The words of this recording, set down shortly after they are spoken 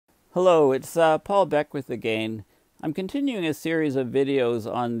Hello, it's Paul Beckwith again. I'm continuing a series of videos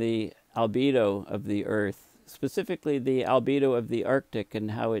on the albedo of the Earth, specifically the albedo of the Arctic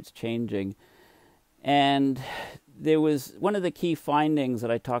and how it's changing. And there was one of the key findings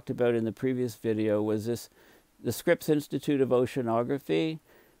that I talked about in the previous video was the Scripps Institute of Oceanography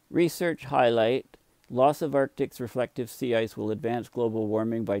research highlight: loss of Arctic's reflective sea ice will advance global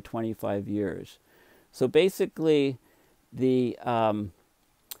warming by 25 years. So basically, the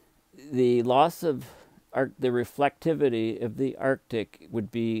loss of the reflectivity of the Arctic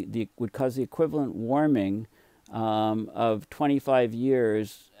would cause the equivalent warming of 25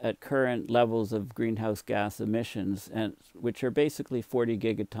 years at current levels of greenhouse gas emissions, and which are basically 40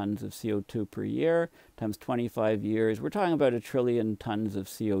 gigatons of CO2 per year times 25 years. We're talking about 1 trillion tons of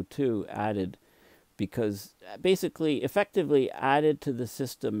CO2 added, because basically effectively added to the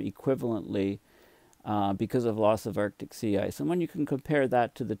system equivalently because of loss of Arctic sea ice. And when you can compare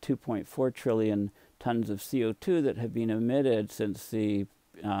that to the 2.4 trillion tons of CO2 that have been emitted since the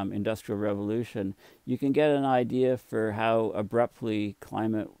Industrial Revolution, you can get an idea for how abruptly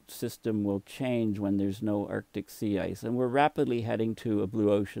climate system will change when there's no Arctic sea ice. And we're rapidly heading to a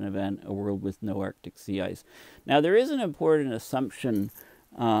blue ocean event, a world with no Arctic sea ice. Now, there is an important assumption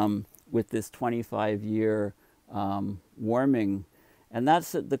with this 25-year warming, and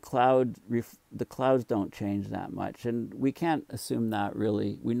that's that the clouds don't change that much. And we can't assume that,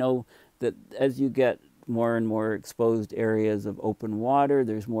 really. We know that as you get more and more exposed areas of open water,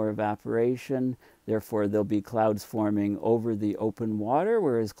 there's more evaporation. Therefore, there'll be clouds forming over the open water,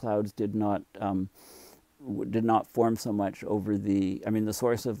 whereas clouds did not form so much over the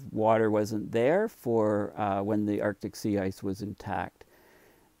source of water wasn't there for when the Arctic sea ice was intact.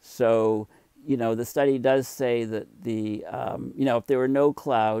 So, the study does say that if there were no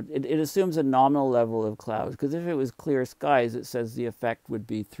cloud, it assumes a nominal level of clouds, because if it was clear skies, it says the effect would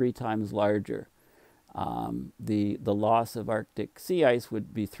be 3 times larger. The loss of Arctic sea ice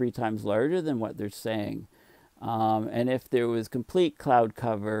would be 3 times larger than what they're saying. And if there was complete cloud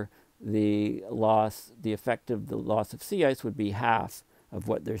cover, the effect of the loss of sea ice would be half of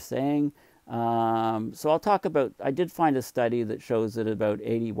what they're saying. So I'll talk about, I did find a study that shows that about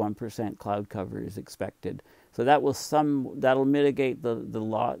 81% cloud cover is expected. So that'll mitigate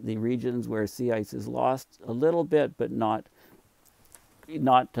the regions where sea ice is lost a little bit, but not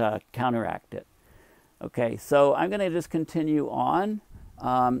counteract it. Okay, so I'm going to just continue on.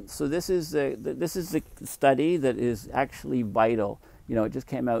 So this is the study that is actually vital. It just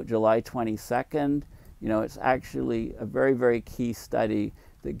came out July 22nd. It's actually a very, very key study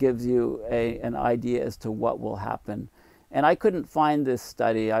that gives you an idea as to what will happen. And I couldn't find this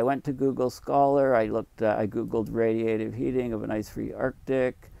study. I went to Google Scholar. I Googled radiative heating of an ice-free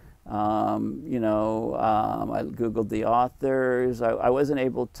Arctic. I Googled the authors. I wasn't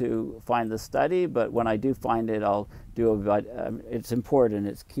able to find the study, but when I do find it, I'll do it's important,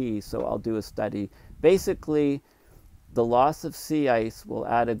 it's key, so I'll do a study. Basically, the loss of sea ice will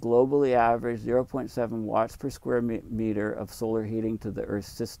add a globally average 0.7 watts per square meter of solar heating to the Earth's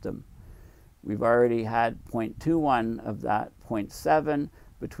system. We've already had 0.21 of that 0.7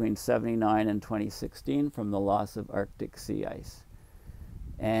 between 1979 and 2016 from the loss of Arctic sea ice.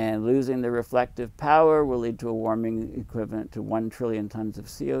 And losing the reflective power will lead to a warming equivalent to 1 trillion tons of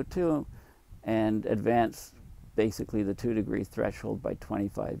CO2 and advance basically the 2-degree threshold by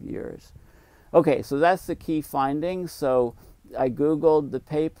 25 years. Okay, so that's the key finding. So I Googled the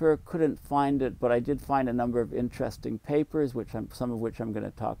paper, couldn't find it, but I did find a number of interesting papers, some of which I'm going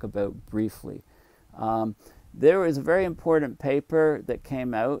to talk about briefly. There was a very important paper that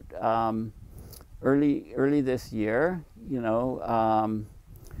came out early this year.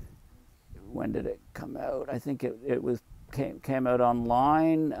 When did it come out? I think it came out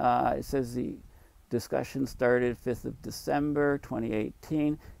online. It says the discussion started 5th of December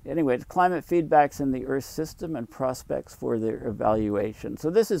 2018. Anyway, it's climate feedbacks in the Earth system and prospects for their evaluation. So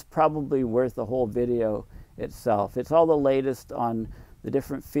this is probably worth the whole video itself. It's all the latest on the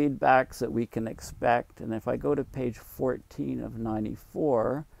different feedbacks that we can expect. And if I go to page 14 of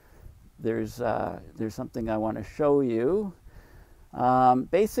 94, there's something I want to show you.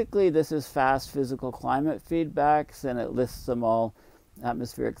 Basically, this is fast physical climate feedbacks, and it lists them all: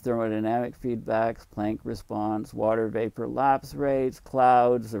 atmospheric thermodynamic feedbacks, Planck response, water vapor lapse rates,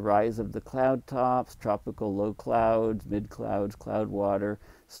 clouds, the rise of the cloud tops, tropical low clouds, mid clouds, cloud water,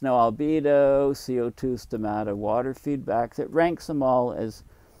 snow albedo, CO2 stomata water feedbacks. It ranks them all as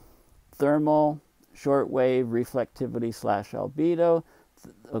thermal, shortwave, reflectivity / albedo.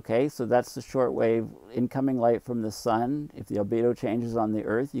 Okay, so that's the shortwave incoming light from the sun. If the albedo changes on the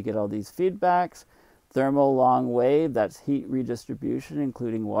Earth, you get all these feedbacks. Thermal long wave, that's heat redistribution,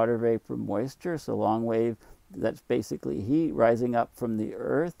 including water vapor, moisture. So long wave, that's basically heat rising up from the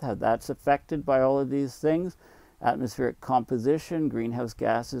earth, how that's affected by all of these things. Atmospheric composition, greenhouse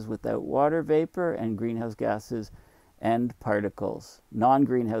gases without water vapor, and greenhouse gases and particles,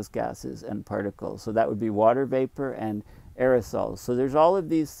 non-greenhouse gases and particles. So that would be water vapor and aerosols. So there's all of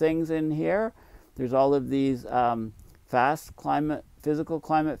these things in here. There's all of these fast climate, physical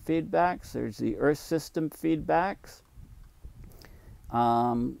climate feedbacks. There's the Earth system feedbacks.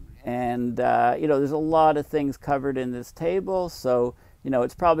 You know, there's a lot of things covered in this table. So, you know,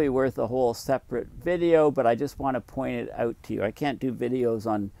 it's probably worth a whole separate video, but I just want to point it out to you. I can't do videos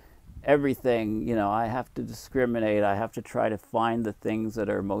on everything. You know, I have to discriminate. I have to try to find the things that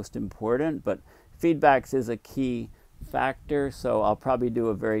are most important, but feedbacks is a key factor. So I'll probably do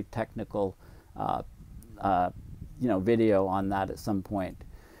a very technical you know, video on that at some point.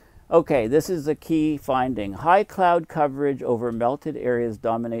 Okay, this is a key finding. High cloud coverage over melted areas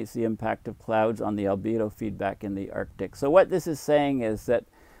dominates the impact of clouds on the albedo feedback in the Arctic. So what this is saying is that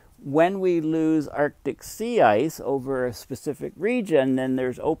when we lose Arctic sea ice over a specific region, then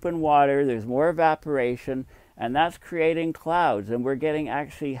there's open water, there's more evaporation, and that's creating clouds. And we're getting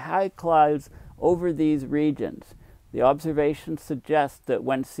actually high clouds over these regions. The observations suggest that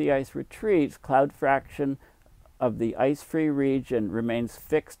when sea ice retreats, cloud fraction of the ice-free region remains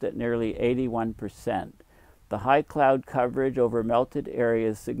fixed at nearly 81%. The high cloud coverage over melted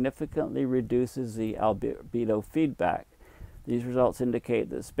areas significantly reduces the albedo feedback. These results indicate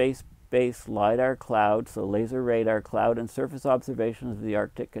that space-based LiDAR cloud, so laser radar cloud, and surface observations of the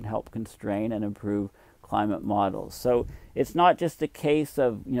Arctic can help constrain and improve climate models. So it's not just a case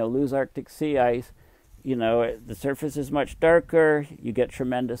of, you know, lose Arctic sea ice, you know, the surface is much darker, you get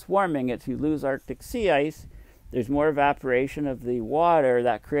tremendous warming. It's you lose Arctic sea ice, there's more evaporation of the water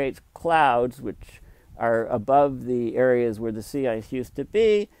that creates clouds, which are above the areas where the sea ice used to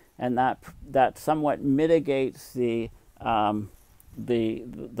be, and that somewhat mitigates the albedo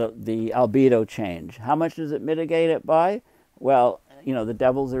change. How much does it mitigate it by? Well, you know, the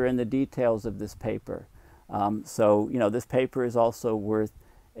devils are in the details of this paper. So, you know, this paper is also worth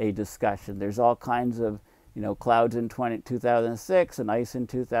a discussion. There's all kinds of, you know, clouds in 2006 and ice in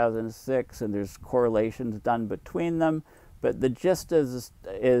 2006, and there's correlations done between them. But the gist is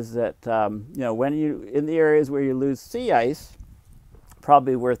that, you know, when you, in the areas where you lose sea ice,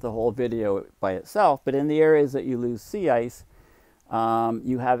 probably worth a whole video by itself, but in the areas that you lose sea ice,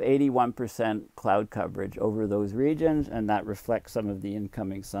 you have 81% cloud coverage over those regions, and that reflects some of the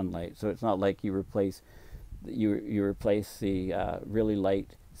incoming sunlight. So it's not like you replace the really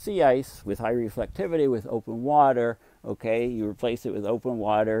light sea ice with high reflectivity with open water. Okay, you replace it with open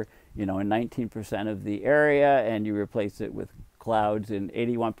water, you know, in 19% of the area, and you replace it with clouds in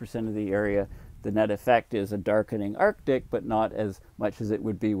 81% of the area. The net effect is a darkening Arctic, but not as much as it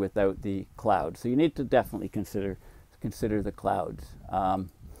would be without the clouds. So you need to definitely consider the clouds.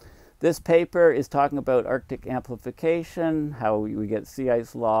 This paper is talking about Arctic amplification, how we get sea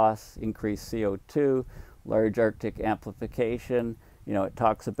ice loss, increased CO2, large Arctic amplification. You know, it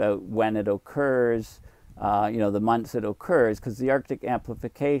talks about when it occurs, you know, the months it occurs, because the Arctic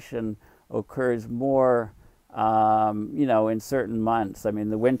amplification occurs more, you know, in certain months. I mean,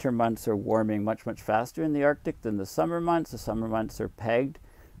 the winter months are warming much, much faster in the Arctic than the summer months. The summer months are pegged,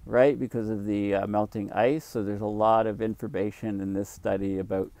 right, because of the melting ice. So there's a lot of information in this study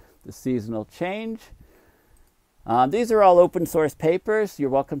about the seasonal change. These are all open source papers. You're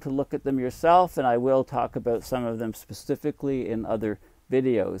welcome to look at them yourself, and I will talk about some of them specifically in other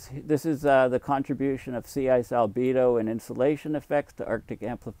videos. This is the contribution of sea ice albedo and insulation effects to Arctic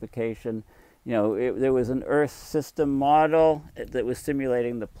amplification. You know, there was an Earth system model that was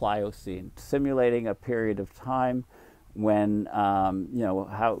simulating the Pliocene, simulating a period of time when, you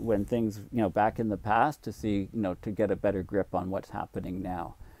know, when things, you know, back in the past, to see, you know, to get a better grip on what's happening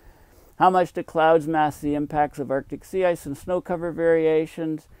now. How much do clouds mask the impacts of Arctic sea ice and snow cover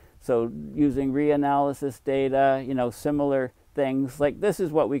variations? So using reanalysis data, you know, similar things, like this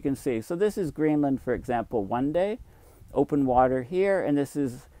is what we can see. So this is Greenland, for example, one day, open water here, and this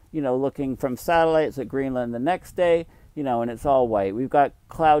is, you know, looking from satellites at Greenland the next day, you know, and it's all white. We've got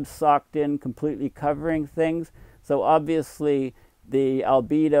clouds socked in, completely covering things. So obviously the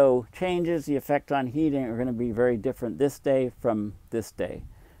albedo changes, the effect on heating are going to be very different this day from this day.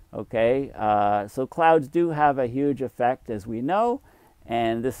 Okay, so clouds do have a huge effect, as we know,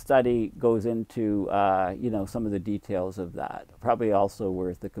 and this study goes into, you know, some of the details of that. Probably also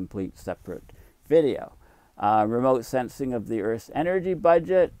worth a complete separate video. Remote sensing of the Earth's energy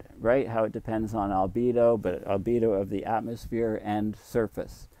budget, right, how it depends on albedo, but albedo of the atmosphere and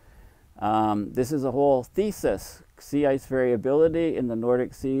surface. This is a whole thesis, sea ice variability in the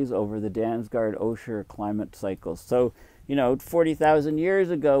Nordic seas over the Dansgaard-Oshur climate cycles. So, 40,000 years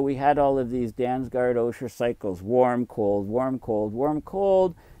ago, we had all of these Dansgaard-Oshur cycles, warm, cold, warm, cold, warm,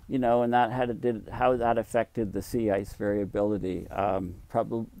 cold, and that how that affected the sea ice variability.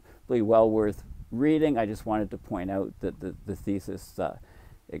 Probably well worth reading. I just wanted to point out that the thesis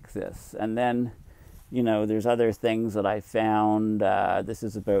exists. And then, there's other things that I found. This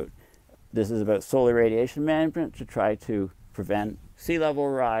is about solar radiation management to try to prevent sea level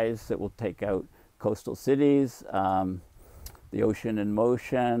rise that will take out coastal cities. The ocean in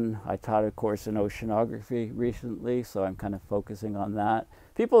motion. I taught a course in oceanography recently, so I'm kind of focusing on that.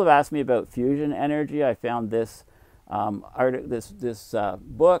 People have asked me about fusion energy. I found this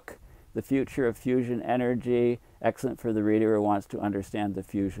book, The Future of Fusion Energy, excellent for the reader who wants to understand the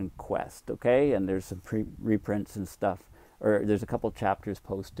fusion quest, okay? And there's some reprints and stuff, or there's a couple chapters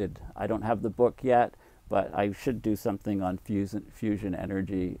posted. I don't have the book yet, but I should do something on fusion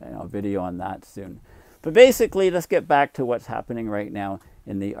energy, video on that soon. But basically, let's get back to what's happening right now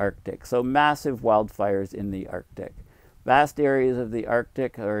in the Arctic. So massive wildfires in the Arctic. Vast areas of the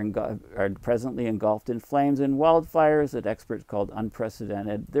Arctic are presently engulfed in flames and wildfires that experts called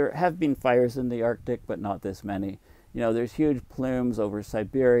unprecedented. There have been fires in the Arctic, but not this many. There's huge plumes over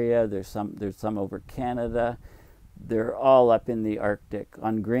Siberia. There's some over Canada. They're all up in the Arctic,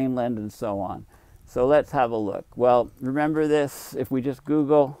 on Greenland, and so on. So let's have a look. Well, remember this, if we just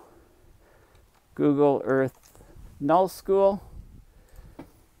Google Earth Null School,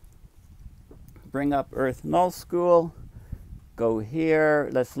 bring up Earth Null School, go here,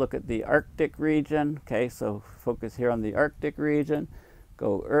 let's look at the Arctic region. Okay, so focus here on the Arctic region.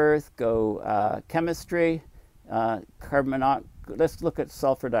 Go Earth, go chemistry, let's look at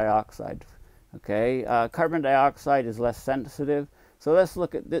sulfur dioxide. Okay, carbon dioxide is less sensitive. So let's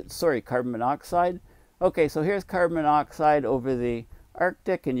look at carbon monoxide. Okay, so here's carbon monoxide over the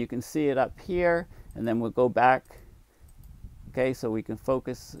Arctic, and you can see it up here, and then we'll go back. Okay, so we can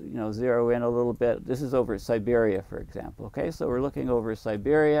focus, zero in a little bit. This is over Siberia, for example. Okay, so we're looking over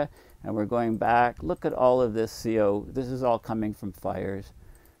Siberia, and we're going back. Look at all of this CO. This is all coming from fires.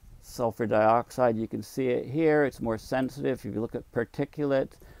 Sulfur dioxide, you can see it here. It's more sensitive. If you look at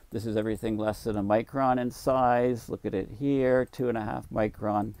particulate, this is everything less than a micron in size. Look at it here, 2.5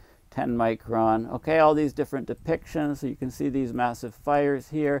 micron, 10 micron. Okay, all these different depictions. So you can see these massive fires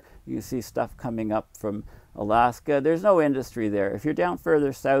here. You can see stuff coming up from Alaska. There's no industry there. If you're down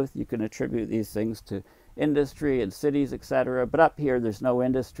further south, you can attribute these things to industry and cities, etc. But up here, there's no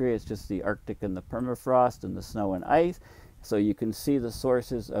industry. It's just the Arctic and the permafrost and the snow and ice. So you can see the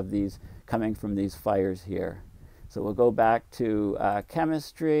sources of these coming from these fires here. So we'll go back to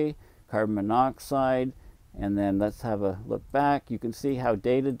chemistry, carbon monoxide, and then let's have a look back. You can see how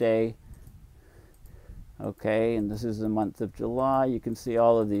day to day, okay, and this is the month of July, you can see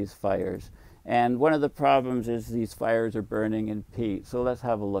all of these fires. And one of the problems is these fires are burning in peat. So let's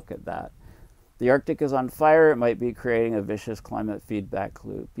have a look at that. The Arctic is on fire. It might be creating a vicious climate feedback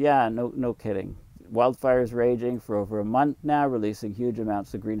loop. Yeah, no kidding. Wildfires raging for over a month now, releasing huge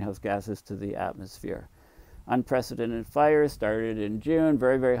amounts of greenhouse gases to the atmosphere. Unprecedented fires started in June,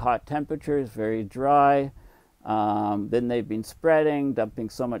 very, very hot temperatures, very dry. Then they've been spreading, dumping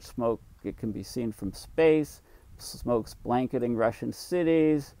so much smoke it can be seen from space. Smoke's blanketing Russian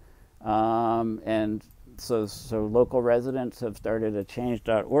cities. And so local residents have started a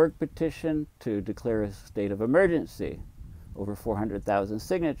change.org petition to declare a state of emergency. Over 400,000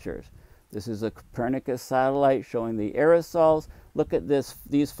 signatures. This is a Copernicus satellite showing the aerosols. Look at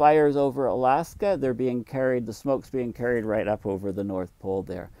these fires over Alaska. They're being carried, the smoke's being carried right up over the North Pole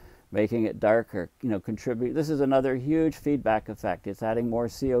there, making it darker, contribute. This is another huge feedback effect. It's adding more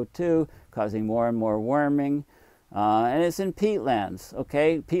CO2, causing more and more warming. And it's in peatlands,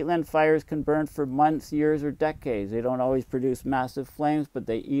 okay? Peatland fires can burn for months, years, or decades. They don't always produce massive flames, but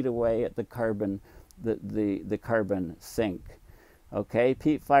they eat away at the carbon, the carbon sink. Okay,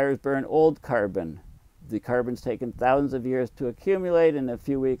 peat fires burn old carbon. The carbon's taken thousands of years to accumulate. In a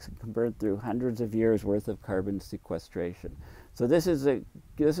few weeks, it can burn through hundreds of years worth of carbon sequestration. So this is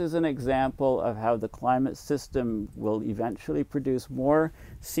an example of how the climate system will eventually produce more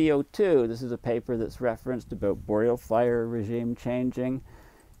CO2. This is a paper that's referenced about boreal fire regime changing,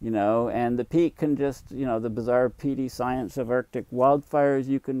 and the peat can just, the bizarre peaty science of Arctic wildfires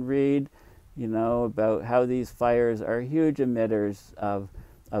you can read, about how these fires are huge emitters of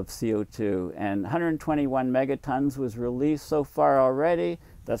CO2. And 121 megatons was released so far already.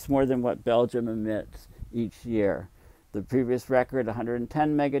 That's more than what Belgium emits each year. The previous record,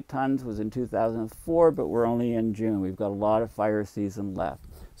 110 megatons, was in 2004, but we're only in June. We've got a lot of fire season left.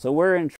 So we're in